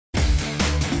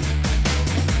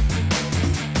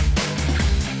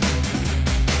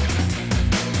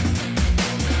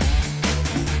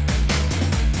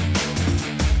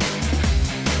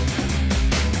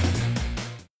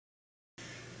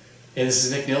Hey, this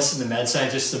is Nick Nielsen, the mad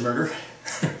scientist of murder.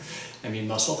 I mean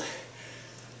muscle.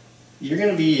 You're going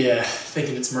to be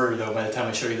thinking it's murder though by the time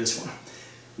I show you this one.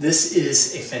 This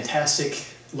is a fantastic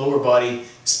lower body,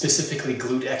 specifically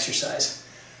glute exercise.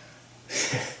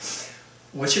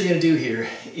 What you're going to do here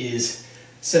is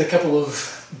set a couple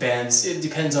of bands. It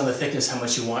depends on the thickness how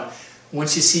much you want.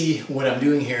 Once you see what I'm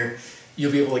doing here,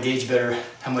 you'll be able to gauge better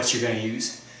how much you're going to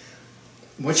use.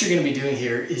 What you're going to be doing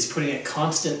here is putting a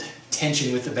constant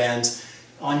tension with the bands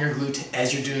on your glute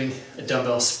as you're doing a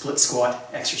dumbbell split squat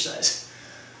exercise.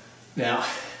 Now,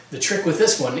 the trick with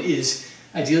this one is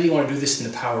ideally you want to do this in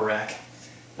the power rack.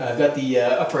 I've got the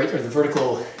upright or the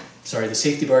vertical, the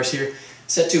safety bars here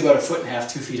set to about 1.5 feet,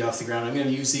 2 feet off the ground. I'm going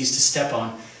to use these to step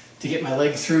on to get my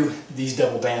leg through these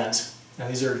double bands. Now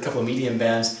these are a couple of medium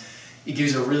bands. It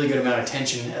gives a really good amount of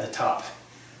tension at the top.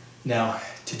 Now,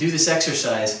 to do this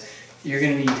exercise, you're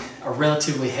going to need a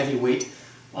relatively heavy weight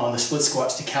on the split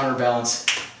squats to counterbalance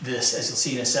this, as you'll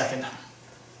see in a second.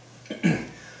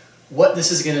 What this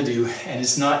is going to do, and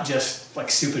it's not just like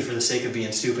stupid for the sake of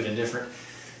being stupid and different,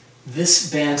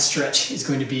 this band stretch is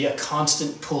going to be a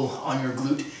constant pull on your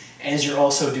glute as you're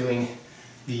also doing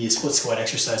the split squat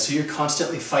exercise. So you're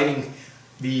constantly fighting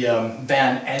the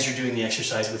band as you're doing the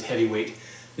exercise with heavy weight.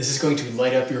 This is going to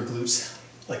light up your glutes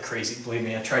like crazy. Believe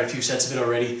me, I've tried a few sets of it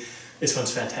already. This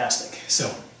one's fantastic.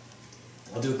 So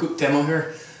I'll do a quick demo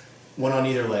here, one on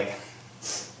either leg.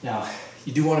 Now,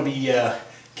 you do want to be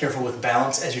careful with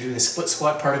balance as you're doing the split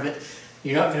squat part of it.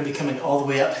 You're not going to be coming all the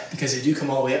way up, because if you do come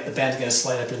all the way up, the band's going to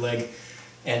slide up your leg,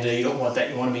 and you don't want that.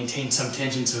 You want to maintain some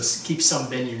tension, so keep some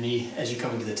bend in your knee as you're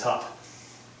coming to the top,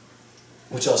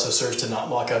 which also serves to not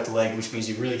lock out the leg, which means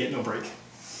you really get no break.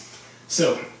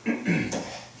 So,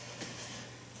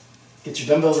 get your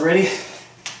dumbbells ready,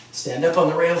 stand up on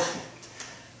the rail,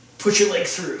 put your leg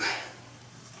through.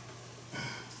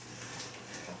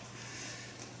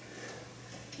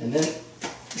 And then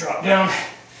drop down.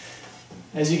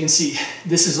 As you can see,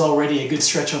 this is already a good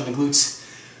stretch on the glutes.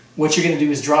 What you're going to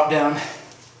do is drop down,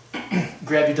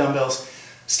 grab your dumbbells,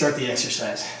 start the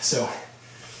exercise. So,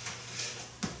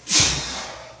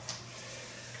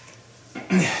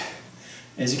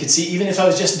 as you can see, even if I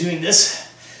was just doing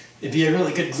this, it'd be a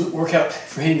really good glute workout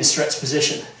for hitting the stretch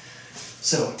position.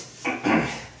 So,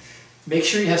 make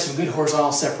sure you have some good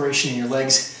horizontal separation in your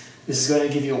legs. This is going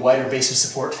to give you a wider base of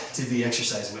support to do the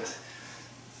exercise with.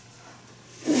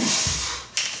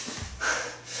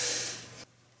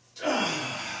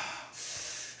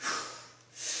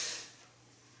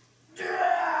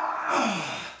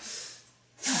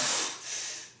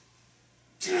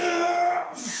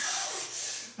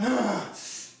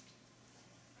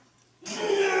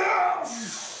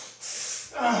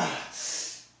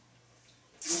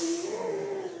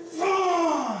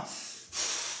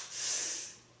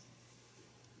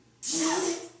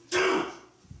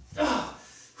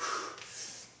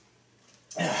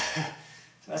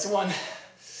 That's one.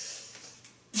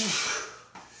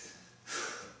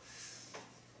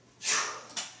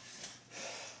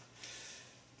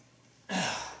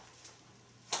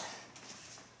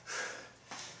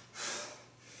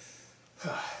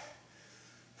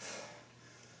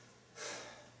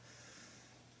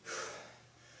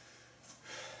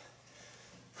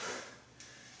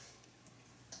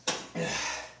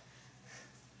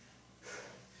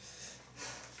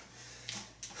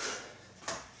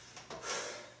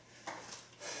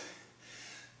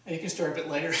 You can start a bit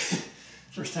later,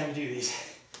 first time you do these.